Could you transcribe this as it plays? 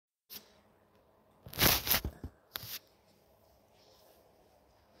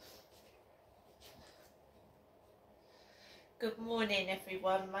Good morning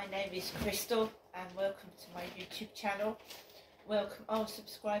everyone, my name is Crystal and welcome to my YouTube channel. Welcome all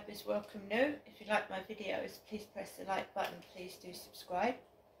subscribers, welcome new. If you like my videos, please press the like button, please do subscribe.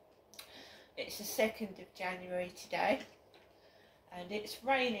 It's the 2nd of January today and it's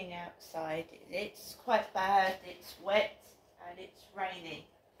raining outside. It's quite bad, it's wet and it's raining.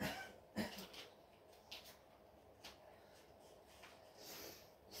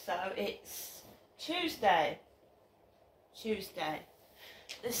 So it's Tuesday,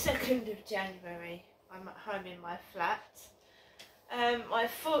 the 2nd of January. I'm at home in my flat. My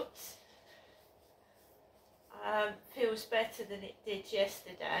foot feels better than it did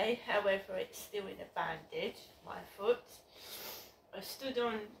yesterday, however it's still in a bandage, my foot. I stood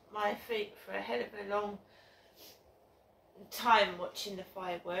on my feet for a hell of a long time watching the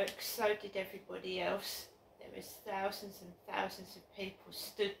fireworks, so did everybody else. There was thousands and thousands of people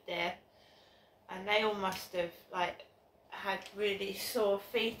stood there and they all must have had really sore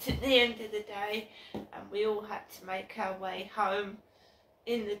feet at the end of the day, and we all had to make our way home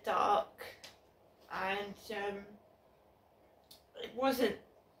in the dark. And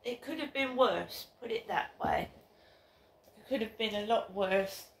it could have been worse, put it that way. It could have been a lot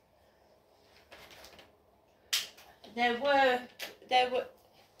worse. There were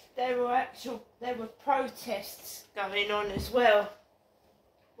protests going on as well.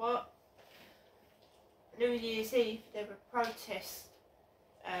 What? New Year's Eve there were protests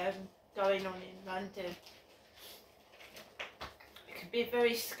going on in London. It can be a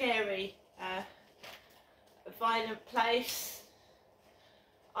very scary, a violent place.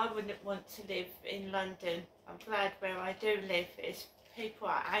 I wouldn't want to live in London. I'm glad where I do live is people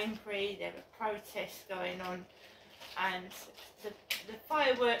are angry, there are protests going on, and the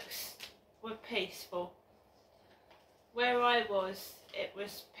fireworks were peaceful. Where I was, it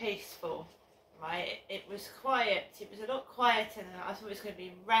was peaceful. Right, it was quiet. It was a lot quieter than I thought. It was going to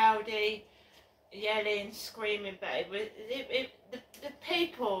be rowdy, yelling, screaming. But the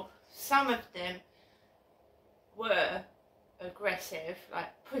people, some of them were aggressive,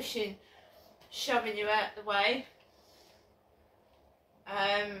 like pushing, shoving you out the way.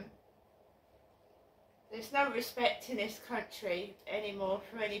 There's no respect in this country anymore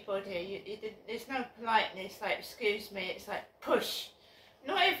for anybody. There's no politeness. Like, excuse me. It's like push.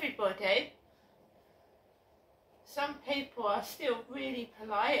 Not everybody. Some people are still really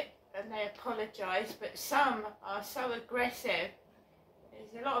polite and they apologise, but some are so aggressive.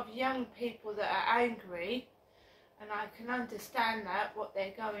 There's a lot of young people that are angry, and I can understand that, what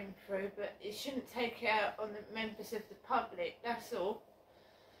they're going through, but it shouldn't take it out on the members of the public, that's all.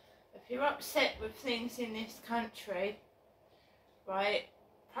 If you're upset with things in this country, right,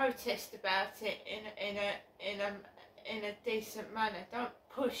 protest about it in a decent manner. Don't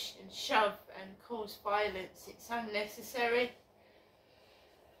push and shove and cause violence. It's unnecessary.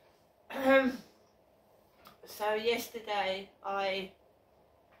 So yesterday I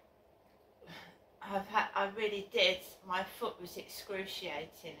really did. My foot was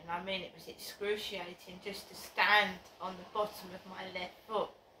excruciating, and I mean it was excruciating just to stand on the bottom of my left foot.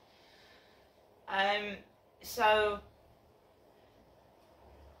 So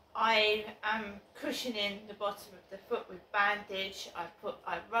I am cushioning the bottom of the foot with bandage.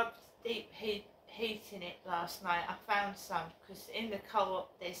 I rubbed deep heat in it last night. I found some, because in the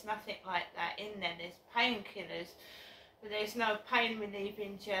Co-op there's nothing like that in there. There's painkillers, but there's no pain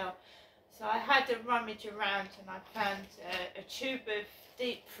relieving gel. So I had to rummage around and I found a tube of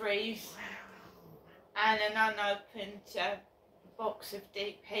deep freeze and an unopened box of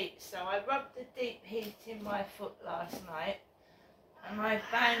deep heat. So I rubbed the deep heat in my foot last night, and I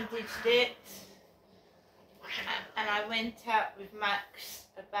bandaged it, and I went out with Max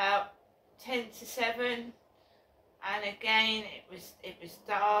about 10 to 7, and again it was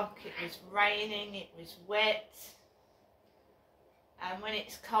dark, it was raining, it was wet, and when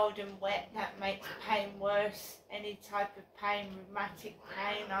it's cold and wet that makes pain worse. Any type of pain, rheumatic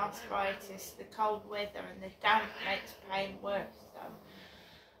pain, arthritis, the cold weather and the damp makes pain worse. So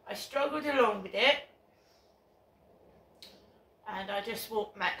I struggled along with it. And I just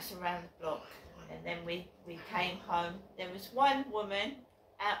walked Max around the block, and then we came home. There was one woman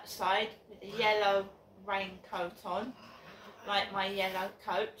outside with a yellow raincoat on, like my yellow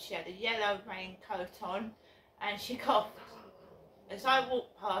coat. She had a yellow raincoat on, and she coughed. As I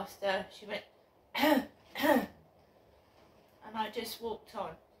walked past her, she went, and I just walked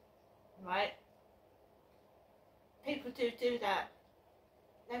on, right? People do that.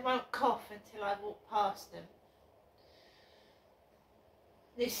 They won't cough until I walk past them.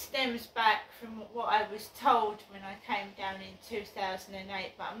 This stems back from what I was told when I came down in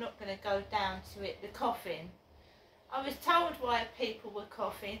 2008, but I'm not going to go down to it. The coughing, I was told why people were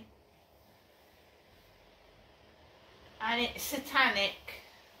coughing, and it's satanic.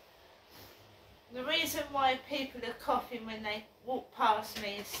 The reason why people are coughing when they walk past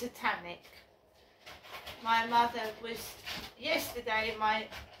me is satanic. My mother was, when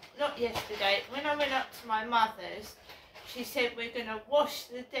I went up to my mother's, she said, we're going to wash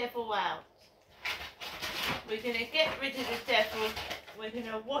the devil out. We're going to get rid of the devil. We're going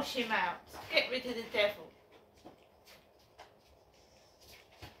to wash him out. Get rid of the devil.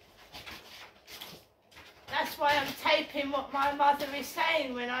 That's why I'm taping what my mother is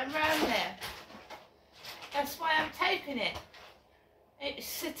saying when I'm round there. That's why I'm taping it. It's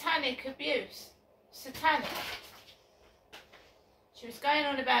satanic abuse. Satanic. She was going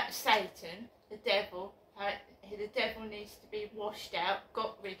on about Satan, the devil, how the devil needs to be washed out,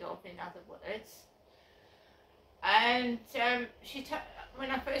 got rid of, in other words. And when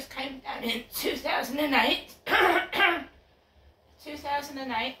I first came down in 2008,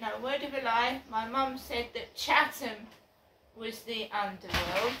 2008, no word of a lie, my mum said that Chatham was the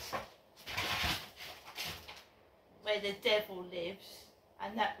underworld, where the devil lives,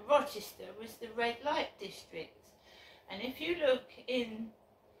 and that Rochester was the red light district. And if you look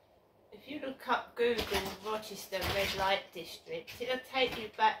up Google Rochester red light district, it'll take you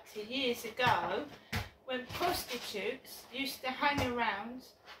back to years ago when prostitutes used to hang around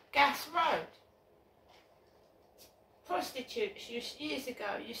Gas Road. Prostitutes years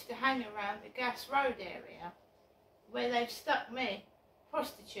ago used to hang around the Gas Road area where they've stuck me.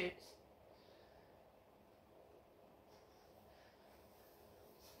 Prostitutes.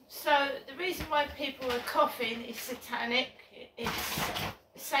 So the reason why people are coughing is satanic. It's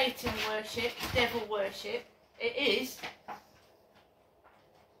Satan worship, devil worship. It is.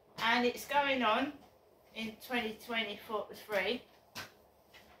 And it's going on in 2023.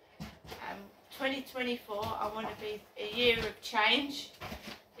 2024, I want to be a year of change,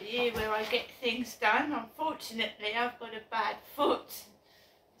 a year where I get things done. Unfortunately, I've got a bad foot,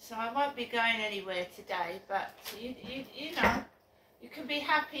 so I won't be going anywhere today, but you know, you can be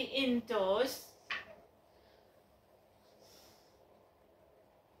happy indoors.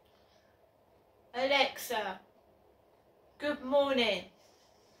 Alexa, good morning.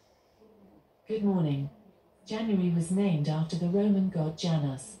 Good morning. January was named after the Roman god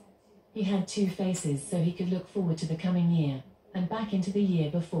Janus. He had two faces so he could look forward to the coming year, and back into the year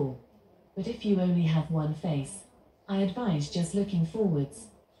before. But if you only have one face, I advise just looking forwards,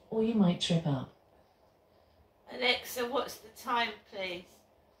 or you might trip up. Alexa, what's the time, please?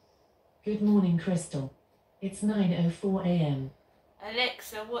 Good morning, Crystal. It's 9:04 a.m.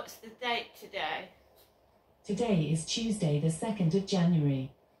 Alexa, what's the date today? Today is Tuesday, the 2nd of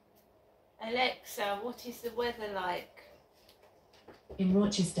January. Alexa, what is the weather like? In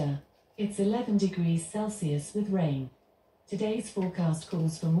Rochester, it's 11 degrees Celsius with rain. Today's forecast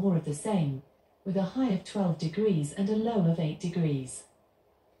calls for more of the same, with a high of 12 degrees and a low of 8 degrees.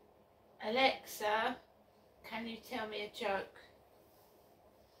 Alexa, can you tell me a joke?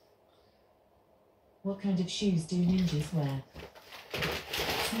 What kind of shoes do ninjas wear?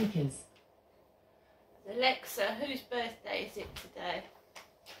 Sneakers. Alexa, whose birthday is it today?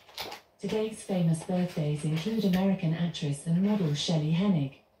 Today's famous birthdays include American actress and model Shelley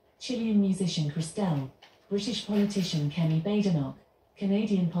Hennig, Chilean musician Christelle, British politician Kemi Badenoch,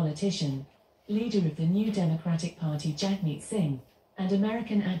 Canadian politician, leader of the New Democratic Party Jagmeet Singh, and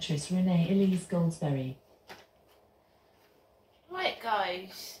American actress Renee Elise Goldsberry. Right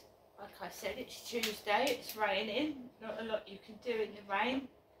guys, like I said, it's Tuesday, it's raining, not a lot you can do in the rain.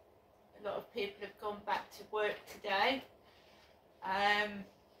 A lot of people have gone back to work today. I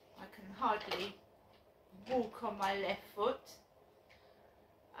can hardly walk on my left foot.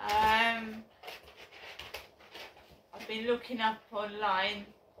 I've been looking up online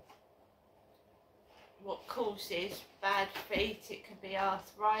what causes bad feet. It can be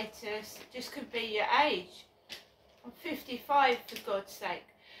arthritis, it just could be your age. I'm 55 for God's sake.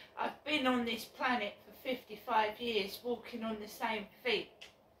 I've been on this planet for 55 years walking on the same feet.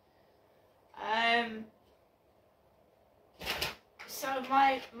 So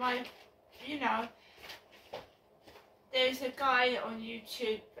my, you know, there's a guy on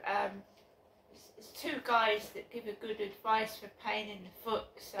YouTube, there's two guys that give a good advice for pain in the foot.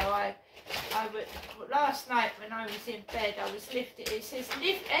 So I would, last night when I was in bed, I was lifting, it says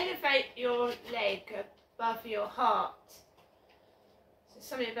elevate your leg above your heart. So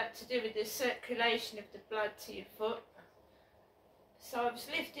something about to do with the circulation of the blood to your foot. So I was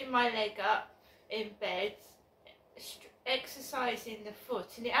lifting my leg up in bed, exercising the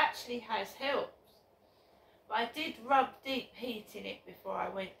foot, and it actually has helped. But I did rub deep heat in it before I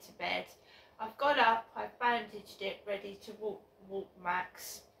went to bed. I've got up, I've bandaged it, ready to walk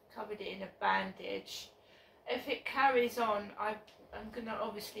Max, covered it in a bandage. If it carries on, I'm going to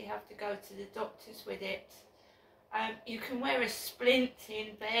obviously have to go to the doctors with it. You can wear a splint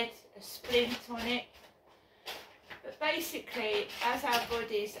in bed, a splint on it. But basically, as our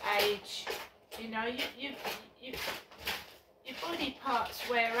bodies age, you know, your body parts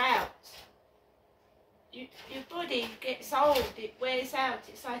wear out. Your body gets old, it wears out.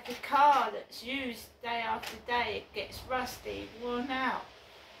 It's like a car that's used day after day. It gets rusty, worn out,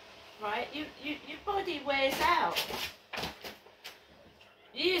 right? Your body wears out.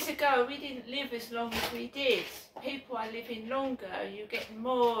 Years ago, we didn't live as long as we did. People are living longer. You get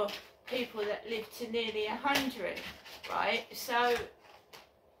more people that live to nearly 100, right? So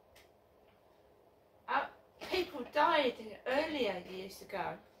people died earlier years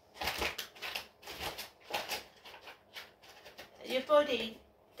ago. Your body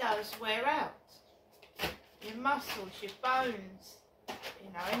does wear out. Your muscles, your bones, you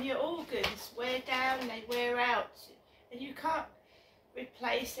know, and your organs wear down, they wear out. And you can't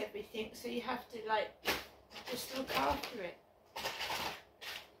replace everything, so you have to, like, just look after it.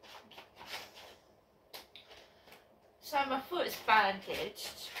 So my foot's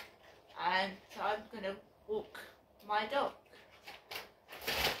bandaged, and I'm going to walk my dog.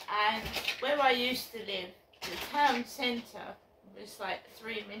 And where I used to live, the town centre was like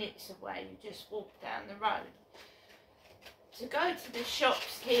 3 minutes away. You just walk down the road. To go to the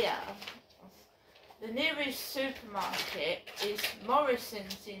shops here, the nearest supermarket is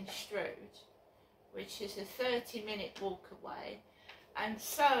Morrison's in Strood, which is a 30-minute walk away, and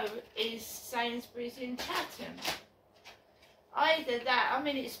so is Sainsbury's in Chatham. Either that, I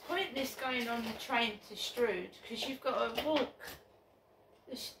mean, it's pointless going on the train to Strood because you've got to walk.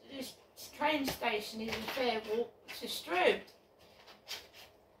 This train station is a fair walk to Strood.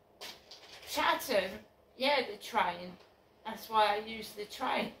 Chatham, yeah, the train. That's why I use the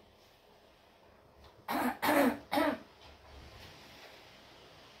train. I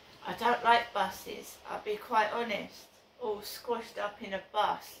don't like buses, I'll be quite honest. All squashed up in a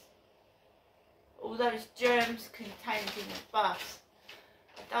bus. All those germs contained in a bus.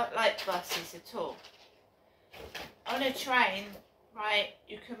 I don't like buses at all. On a train, right,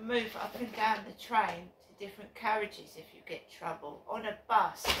 you can move up and down the train to different carriages if you get trouble. On a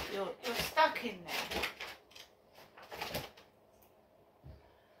bus, you're stuck in there.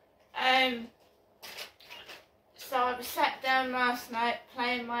 So I was sat down last night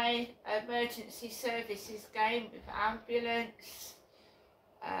playing my emergency services game with ambulance,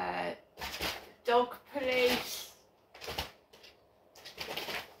 dog police,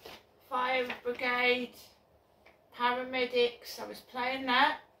 fire brigade, paramedics. I was playing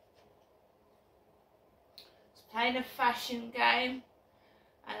that. I was playing a fashion game,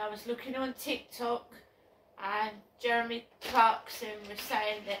 and I was looking on TikTok, and Jeremy Clarkson was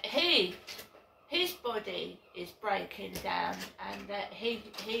saying that his body is breaking down and that he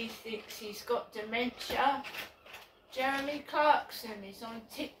thinks he's got dementia. Jeremy Clarkson is on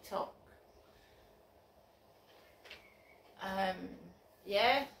TikTok.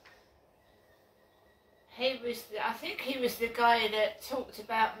 Yeah. I think he was the guy that talked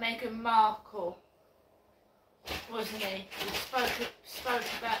about Meghan Markle, wasn't he? He spoke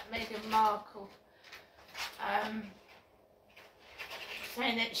about Meghan Markle.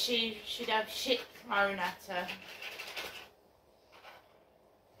 Saying that she should have shit thrown at her.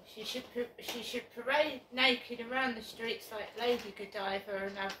 She should parade naked around the streets like Lady Godiva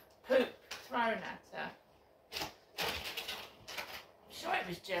and have poop thrown at her. I'm sure it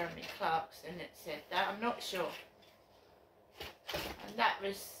was Jeremy Clarkson that said that, I'm not sure. And that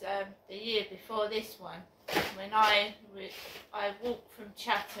was the year before this one, when I walked from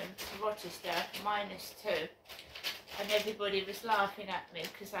Chatham to Rochester, -2. And everybody was laughing at me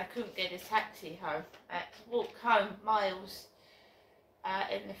because I couldn't get a taxi home. I had to walk home miles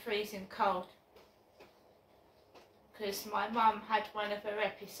in the freezing cold because my mum had one of her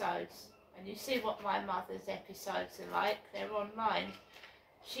episodes, and you see what my mother's episodes are like, they're online.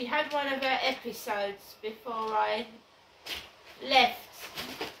 She had one of her episodes before I left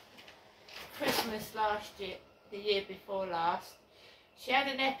Christmas last year, the year before last. She had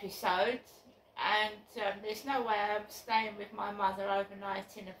an episode. And there's no way I'm staying with my mother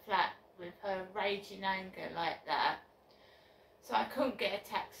overnight in a flat with her raging anger like that. So I couldn't get a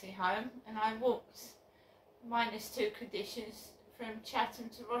taxi home, and I walked -2 conditions from Chatham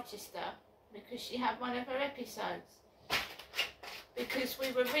to Rochester because she had one of her episodes. Because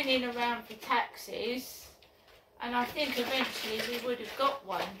we were ringing around for taxis, and I think eventually we would have got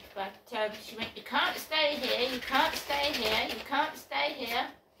one, but she went, "You can't stay here, you can't stay here, you can't stay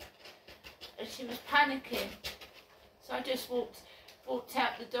here." panicking. So I just walked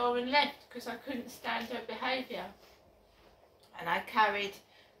out the door and left because I couldn't stand her behaviour. And I carried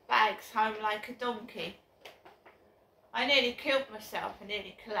bags home like a donkey. I nearly killed myself, I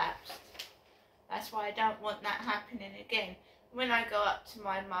nearly collapsed. That's why I don't want that happening again. When I go up to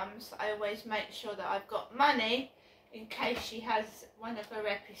my mum's, I always make sure that I've got money in case she has one of her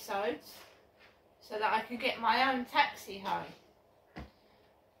episodes, so that I can get my own taxi home.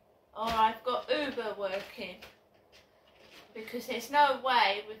 Or I've got Uber working, because there's no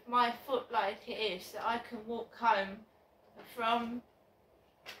way with my foot like it is that I can walk home from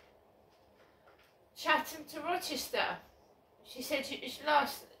Chatham to Rochester. She said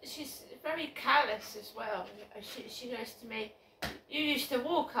she's very callous as well. She goes to me, "You used to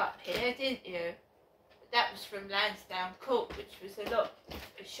walk up here, didn't you?" But that was from Lansdowne Court, which was a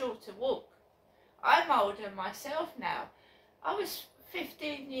shorter walk. I'm older myself now. I was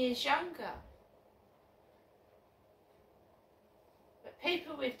 15 years younger. But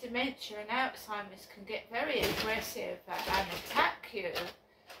people with dementia and Alzheimer's can get very aggressive and attack you.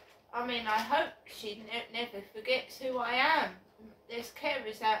 I mean, I hope she never forgets who I am. There's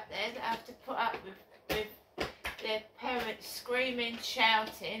carers out there that have to put up with their parents screaming,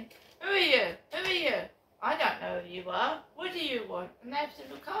 shouting, "Who are you? Who are you? I don't know who you are. What do you want?" And they have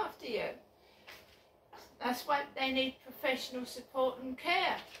to look after you. That's why they need professional support and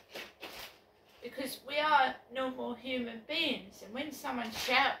care. Because we are normal human beings, and when someone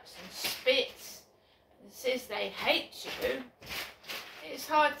shouts and spits and says they hate you, it's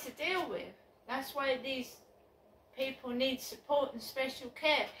hard to deal with. That's why these people need support and special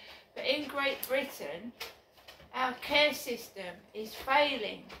care. But in Great Britain, our care system is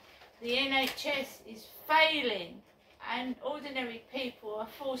failing. The NHS is failing, and ordinary people are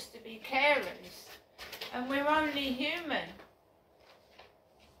forced to be carers. And we're only human.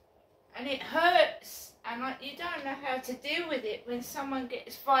 And it hurts, and you don't know how to deal with it when someone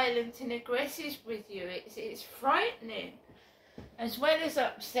gets violent and aggressive with you. It's frightening, as well as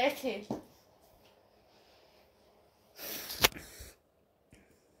upsetting.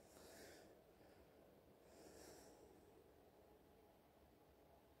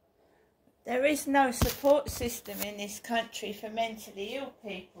 There is no support system in this country for mentally ill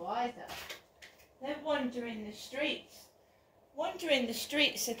people either. They're wandering the streets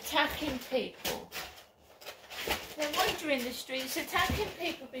attacking people. They're wandering the streets attacking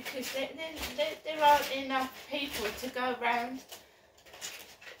people because there aren't enough people to go around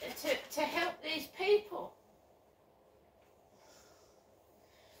to help these people.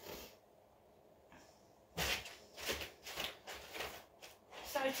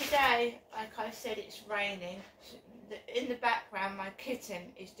 So today, like I said, it's raining. In the background, my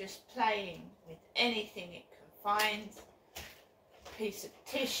kitten is just playing with anything it can find. A piece of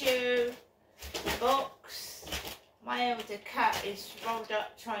tissue, a box. My elder cat is rolled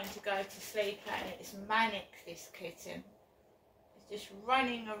up trying to go to sleep, and it's manic, this kitten. It's just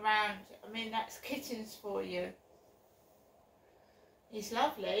running around. I mean, that's kittens for you. He's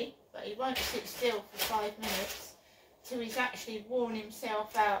lovely, but he won't sit still for 5 minutes till he's actually worn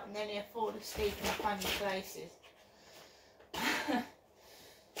himself out, and then he'll fall asleep in funny places.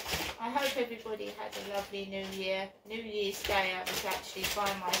 I hope everybody had a lovely New Year. New Year's Day I was actually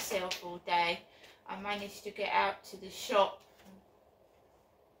by myself all day. I managed to get out to the shop.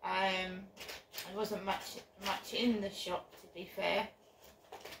 There wasn't much in the shop, to be fair.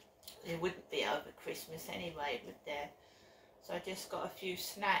 There wouldn't be over Christmas anyway, would there? So I just got a few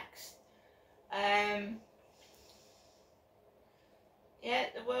snacks.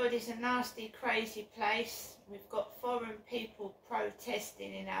 Yeah, the world is a nasty, crazy place. We've got foreign people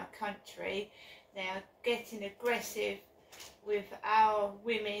protesting in our country. They are getting aggressive with our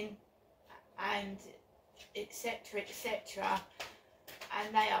women and etc, etc.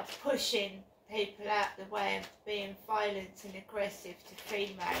 And they are pushing people out the way of being violent and aggressive to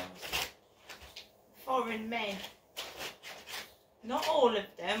females. Foreign men. Not all of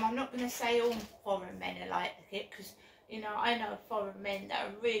them. I'm not going to say all foreign men are like it, because you know, I know foreign men that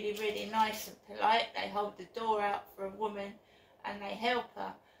are really, really nice and polite. They hold the door out for a woman and they help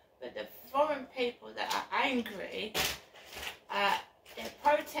her. But the foreign people that are angry, they're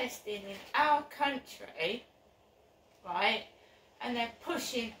protesting in our country, right? And they're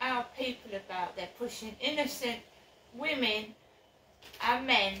pushing our people about. They're pushing innocent women and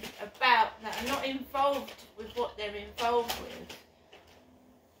men about that are not involved with what they're involved with.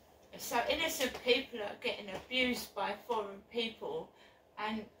 So innocent people are getting abused by foreign people,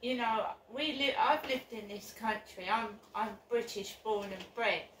 and you know, I've lived in this country. I'm British born and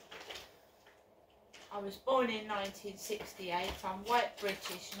bred. I was born in 1968. I'm white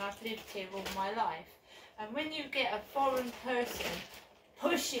British, and I've lived here all my life. And when you get a foreign person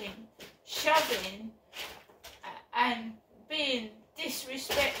pushing, shoving and being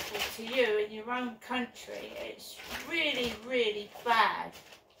disrespectful to you in your own country, it's really, really bad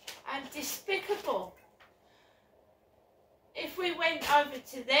and despicable. If we went over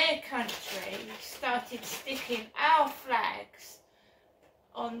to their country, started sticking our flags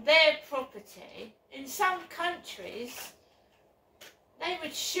on their property, in some countries they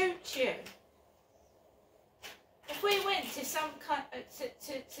would shoot you. If we went to some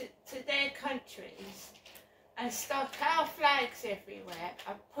to their countries and stuck our flags everywhere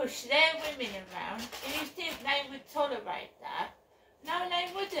and pushed their women around, do you think they would tolerate that? No,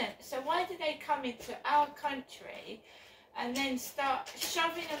 they wouldn't. So why do they come into our country and then start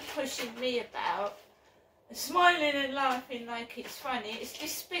shoving and pushing me about, smiling and laughing like it's funny? It's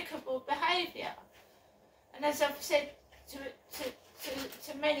despicable behaviour. And as I've said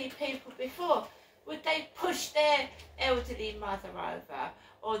to many people before, would they push their elderly mother over,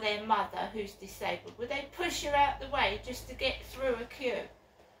 or their mother who's disabled? Would they push her out the way just to get through a queue?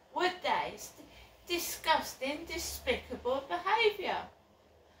 Would they? It's disgusting, despicable behaviour.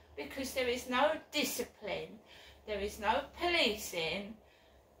 Because there is no discipline, there is no policing,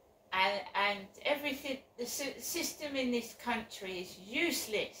 and everything, the system in this country is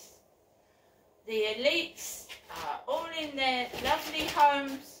useless. The elites are all in their lovely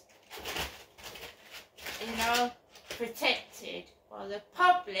homes, you know, protected, while the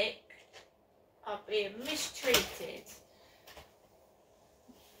public are being mistreated.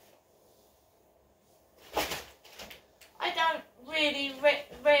 I don't really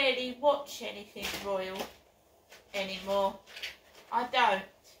rarely watch anything royal anymore. I don't.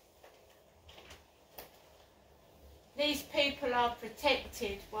 These people are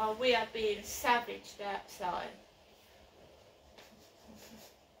protected while we are being savaged outside.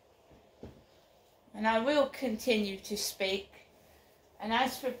 And I will continue to speak. And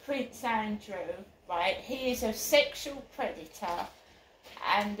as for Prince Andrew, right, he is a sexual predator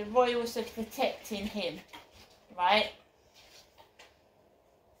and the royals are protecting him, right?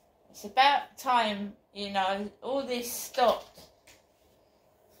 It's about time, you know, all this stopped.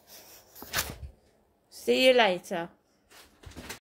 See you later.